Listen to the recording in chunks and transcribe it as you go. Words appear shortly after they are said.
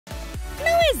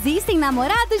Existem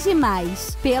namorados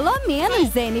demais. Pelo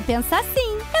menos N pensa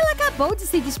assim. Ela acabou de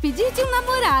se despedir de um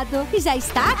namorado e já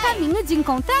está a caminho de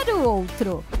encontrar o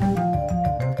outro.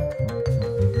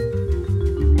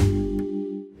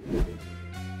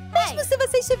 Mesmo se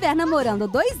você estiver namorando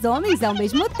dois homens ao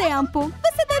mesmo tempo,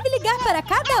 você deve ligar para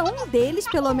cada um deles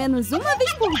pelo menos uma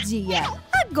vez por dia.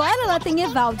 Agora ela tem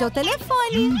Evaldi ao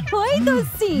telefone. Oi,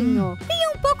 docinho.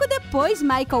 E um pouco depois,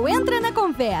 Michael entra na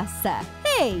conversa.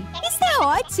 Ei, isso é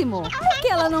ótimo, porque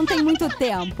ela não tem muito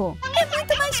tempo. É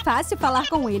muito mais fácil falar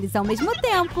com eles ao mesmo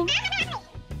tempo.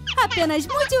 Apenas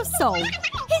mude o som,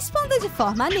 responda de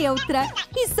forma neutra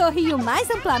e sorria o mais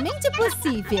amplamente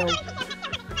possível.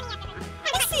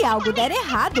 E se algo der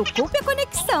errado, culpe a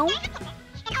conexão.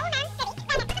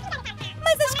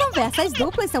 Mas as conversas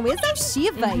duplas são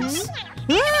exaustivas.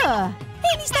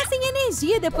 Ele está sem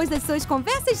energia depois das suas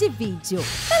conversas de vídeo.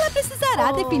 Ela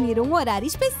precisará definir um horário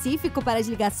específico para as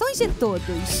ligações de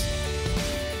todos.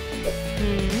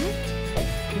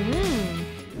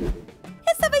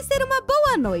 Essa vai ser uma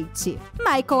boa noite.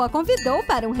 Michael a convidou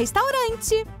para um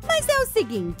restaurante. Mas é o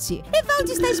seguinte,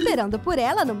 Evaldi está esperando por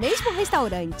ela no mesmo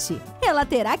restaurante. Ela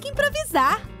terá que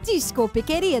improvisar. Desculpe,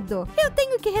 querido. Eu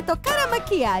tenho que retocar a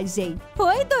maquiagem.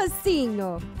 Oi,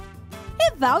 docinho.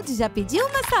 Evaldi já pediu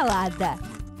uma salada.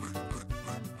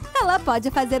 Ela pode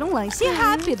fazer um lanche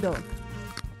rápido.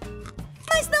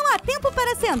 Mas não há tempo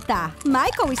para sentar.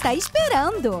 Michael está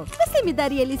esperando. Você me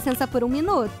daria licença por um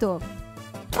minuto?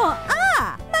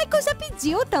 Michael já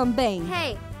pediu também.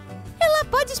 Ela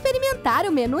pode experimentar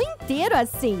o menu inteiro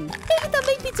assim. Ele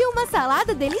também pediu uma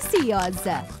salada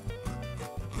deliciosa.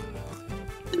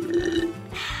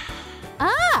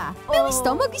 Meu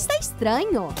estômago está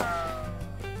estranho.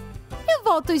 Eu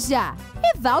volto já.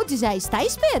 Evaldi já está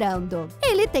esperando.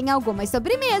 Ele tem algumas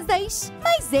sobremesas.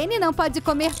 Mas N não pode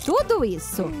comer tudo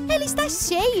isso. Ela está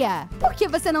cheia. Por que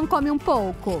você não come um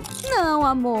pouco? Não,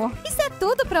 amor. Isso é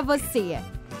tudo pra você.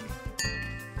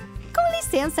 Com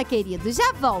licença, querido.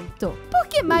 Já volto.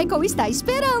 Porque Michael está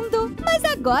esperando. Mas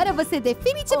agora você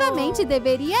definitivamente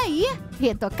deveria ir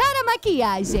retocar a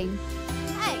maquiagem.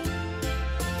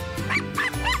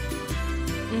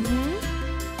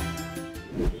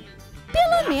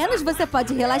 Pelo menos você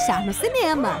pode relaxar no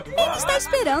cinema. Ele está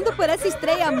esperando por essa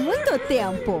estreia há muito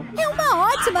tempo. É uma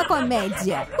ótima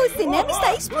comédia. O cinema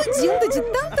está explodindo de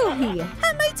tanto rir.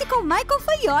 A noite com Michael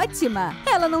foi ótima.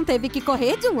 Ela não teve que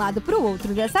correr de um lado para o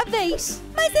outro dessa vez.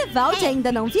 Mas Evaldi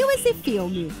ainda não viu esse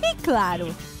filme. E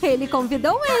claro, ele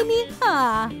convidou N.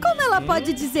 Como ela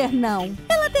pode dizer não?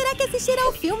 Ela terá que assistir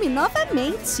ao filme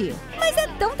novamente. Mas é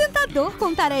tão tentador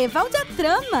contar a Evaldi a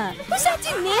trama. O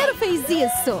jardineiro fez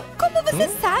isso. Como você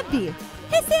sabe?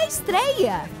 Essa é a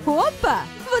estreia. Opa,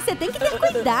 você tem que ter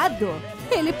cuidado.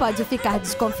 Ele pode ficar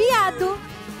desconfiado.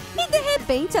 E de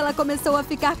repente ela começou a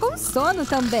ficar com sono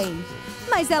também.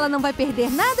 Mas ela não vai perder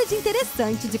nada de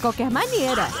interessante de qualquer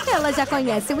maneira. Ela já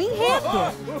conhece o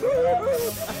enredo.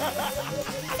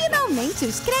 Finalmente,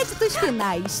 os créditos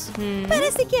finais.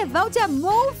 Parece que Evaldi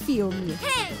amou o filme.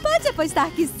 Pode apostar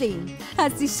que sim.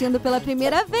 Assistindo pela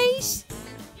primeira vez.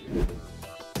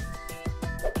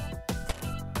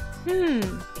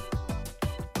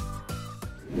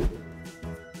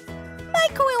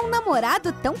 Michael é um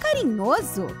namorado tão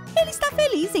carinhoso. Ele está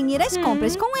feliz em ir às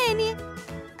compras com N.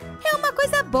 É uma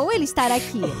coisa boa ele estar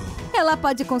aqui. Ela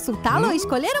pode consultá-lo ou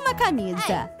escolher uma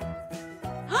camisa.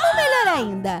 Ou melhor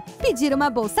ainda, pedir uma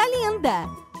bolsa linda.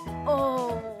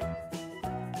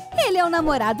 Ele é o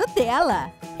namorado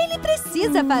dela. Ele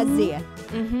precisa fazer.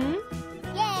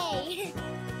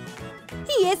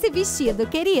 E esse vestido,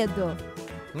 querido?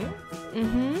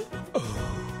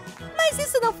 Mas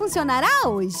isso não funcionará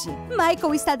hoje.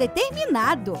 Michael está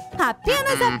determinado.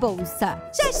 Apenas a bolsa.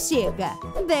 Já chega.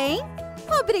 Bem,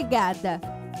 obrigada.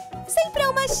 Sempre há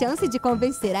uma chance de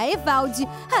convencer a Evaldi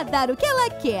a dar o que ela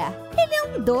quer. Ele é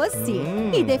um doce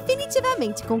e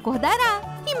definitivamente concordará.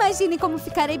 Imagine como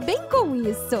ficarei bem com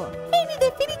isso. Ele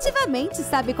definitivamente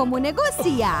sabe como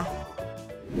negociar.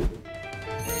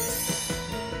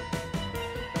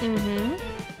 Em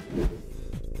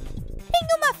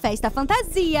uma festa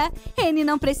fantasia, N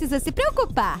não precisa se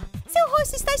preocupar. Seu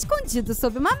rosto está escondido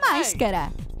sob uma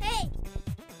máscara.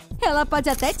 Ela pode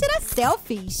até tirar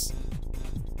selfies.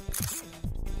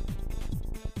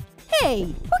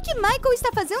 Ei, o que Michael está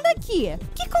fazendo aqui?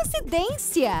 Que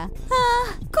coincidência!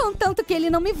 Contanto que ele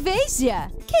não me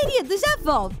veja. Querido, já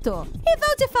volto.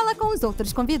 Evaldi fala com os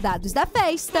outros convidados da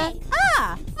festa.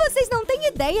 Vocês não têm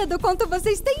ideia do quanto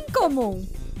vocês têm em comum.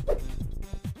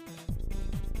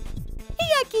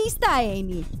 E aqui está a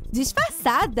N,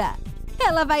 disfarçada.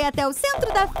 Ela vai até o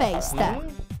centro da festa.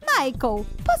 Michael,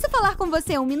 posso falar com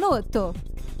você um minuto?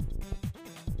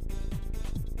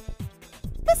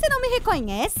 Você não me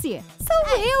reconhece?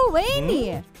 Sou eu,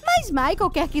 Annie. Mas Michael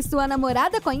quer que sua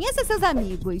namorada conheça seus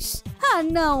amigos. Ah,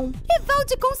 não.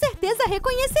 Evaldi com certeza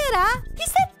reconhecerá.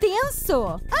 Isso é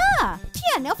tenso. Ah,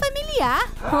 que anel familiar.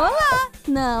 Olá.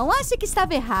 Não, achei que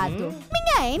estava errado.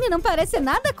 Minha Annie não parece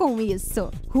nada com isso.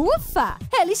 Ufa,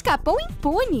 ela escapou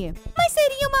impune. Mas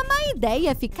seria uma má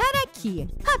ideia ficar aqui.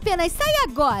 Apenas saia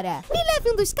agora e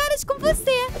leve um dos caras com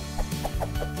você.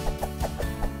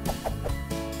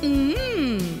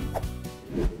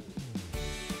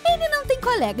 Ele não tem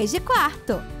colegas de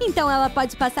quarto, então ela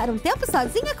pode passar um tempo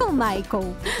sozinha com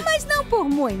Michael. Mas não por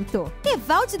muito.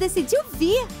 Evaldi decidiu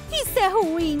vir. Isso é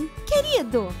ruim.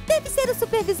 Querido, deve ser o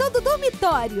supervisor do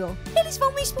dormitório. Eles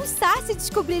vão me expulsar se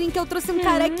descobrirem que eu trouxe um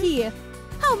cara aqui.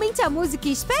 Aumente a música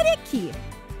e espere aqui.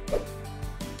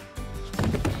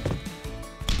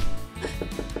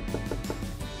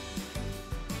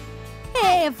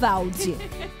 É, Evaldi.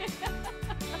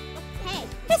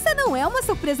 Essa não é uma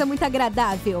surpresa muito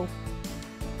agradável.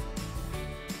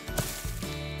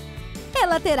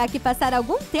 Ela terá que passar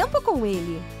algum tempo com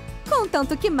ele.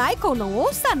 Contanto que Michael não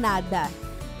ouça nada.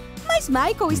 Mas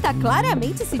Michael está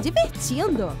claramente se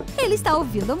divertindo. Ele está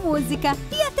ouvindo música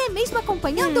e até mesmo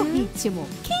acompanhando o ritmo.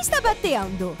 Quem está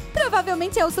batendo?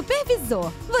 Provavelmente é o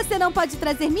supervisor. Você não pode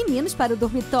trazer meninos para o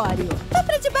dormitório. Vá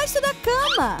para debaixo da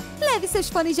cama. Leve seus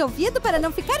fones de ouvido para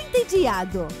não ficar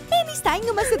entediado. Ele está em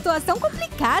uma situação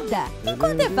complicada.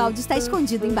 Enquanto Evaldi está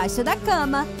escondido embaixo da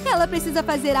cama, ela precisa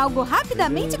fazer algo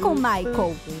rapidamente com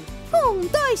Michael. 1,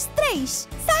 2, 3,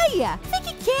 saia!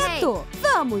 Fique quieto!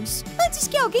 Vamos, antes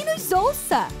que alguém nos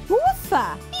ouça!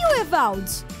 Ufa! E o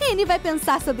Evaldi? Ele vai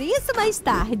pensar sobre isso mais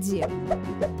tarde.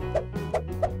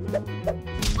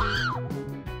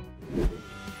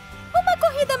 Uma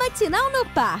corrida matinal no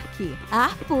parque.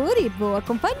 Ar puro e boa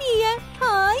companhia.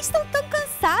 Ah, estou tão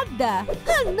cansada.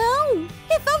 Ah, não!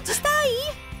 Evaldi está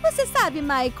aí! Você sabe,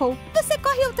 Michael, você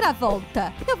corre outra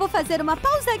volta. Eu vou fazer uma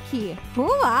pausa aqui.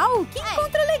 Uau, que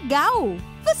encontro legal!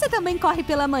 Você também corre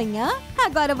pela manhã?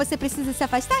 Agora você precisa se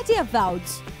afastar de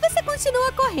Evaldi. Você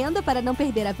continua correndo para não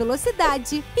perder a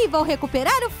velocidade e vou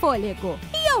recuperar o fôlego.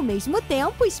 E ao mesmo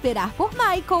tempo esperar por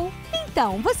Michael.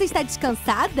 Então, você está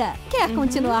descansada? Quer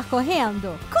continuar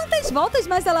correndo? Quantas voltas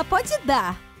mais ela pode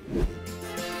dar?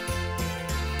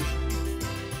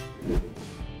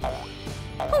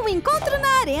 Um encontro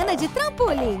na arena de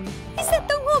trampolim. Isso é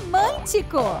tão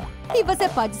romântico! E você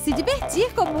pode se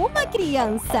divertir como uma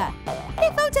criança.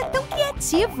 Evaldi é tão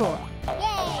criativo.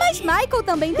 Mas Michael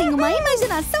também tem uma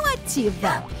imaginação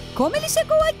ativa. Como ele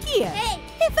chegou aqui?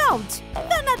 Evaldi,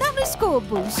 vá nadar nos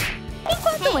cubos.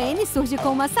 Enquanto Annie surge com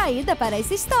uma saída para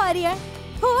essa história.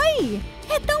 Oi!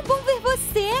 É tão bom ver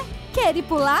você! Quer ir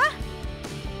pular?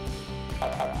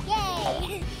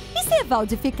 E se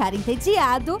Evaldi ficar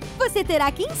entediado, você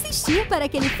terá que insistir para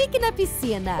que ele fique na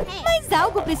piscina. Mas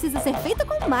algo precisa ser feito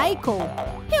com Michael.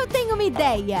 Eu tenho uma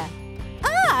ideia.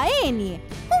 Ah, Annie!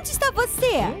 Onde está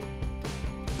você?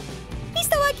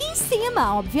 Estou aqui em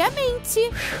cima, obviamente.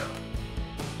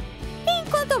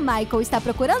 Enquanto Michael está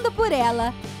procurando por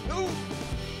ela,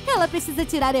 ela precisa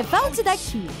tirar Evaldi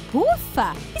daqui.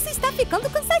 Ufa! Isso está ficando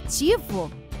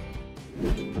cansativo.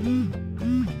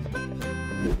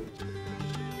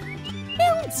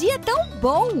 É um dia tão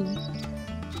bom!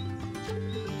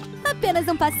 Apenas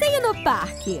um passeio no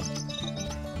parque.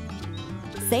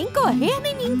 Sem correr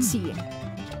nem mentir.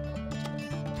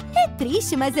 É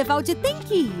triste, mas Evaldi tem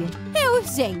que ir. É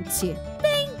urgente.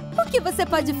 Bem, o que você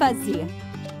pode fazer?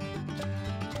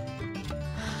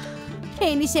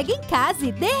 Annie chega em casa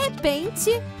e, de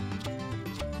repente...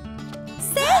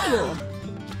 Sério?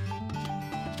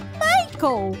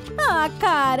 Michael! Ah,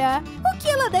 cara! O que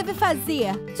ela deve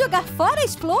fazer? Jogar fora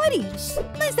as flores?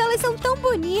 Mas elas são tão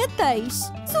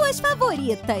bonitas! Suas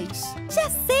favoritas! Já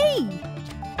sei!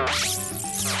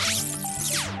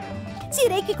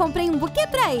 Direi que comprei um buquê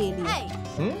pra ele.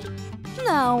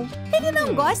 Não, ele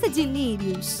não gosta de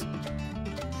lírios.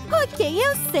 Ok,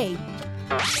 eu sei.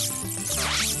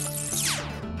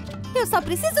 Eu só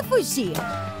preciso fugir.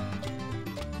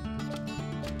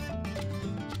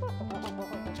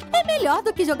 É melhor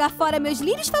do que jogar fora meus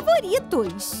lírios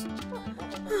favoritos.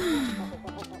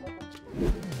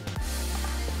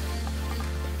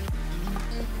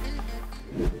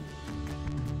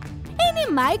 Annie e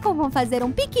Michael vão fazer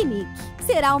um piquenique.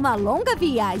 Será uma longa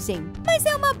viagem, mas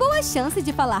é uma boa chance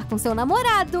de falar com seu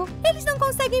namorado. Eles não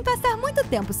conseguem passar muito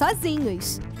tempo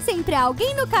sozinhos. Sempre há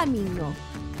alguém no caminho.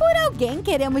 Por alguém,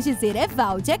 queremos dizer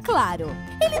Evaldi, é claro.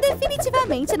 Ele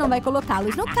definitivamente não vai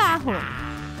colocá-los no carro.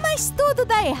 Mas tudo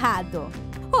dá errado.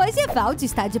 Hoje Evaldo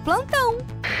está de plantão.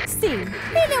 Sim,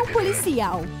 ele é um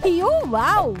policial. E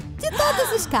uau! De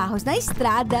todos os carros na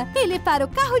estrada, ele para o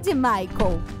carro de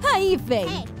Michael. Aí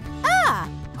vem. Ah,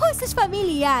 rostos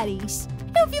familiares.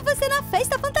 Eu vi você na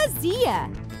festa fantasia.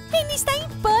 Ele está em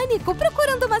pânico,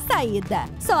 procurando uma saída.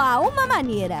 Só há uma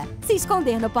maneira: se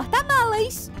esconder no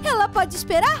porta-malas. Ela pode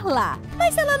esperar lá,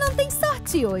 mas ela não tem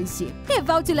sorte hoje.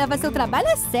 Evaldo leva seu trabalho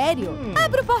a sério.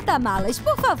 Abra o porta-malas,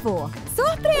 por favor.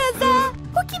 Surpresa!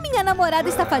 O que minha namorada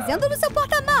está fazendo no seu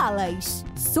porta-malas?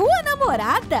 Sua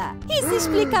namorada? Isso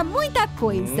explica muita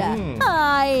coisa.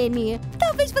 Ah, Anne,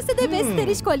 talvez você devesse ter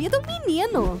escolhido um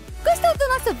menino. Gostou do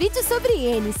nosso vídeo sobre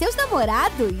Anne e seus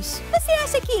namorados? Você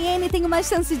acha que Anne tem uma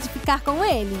chance de ficar com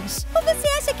eles? Ou você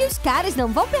acha que os caras não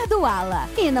vão perdoá-la?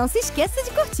 E não se esqueça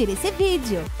de curtir esse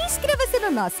vídeo. Inscreva-se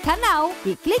no nosso canal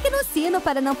e clique no sino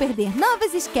para não perder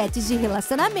novas esquetes de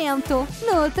relacionamento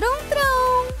no Troom Troom.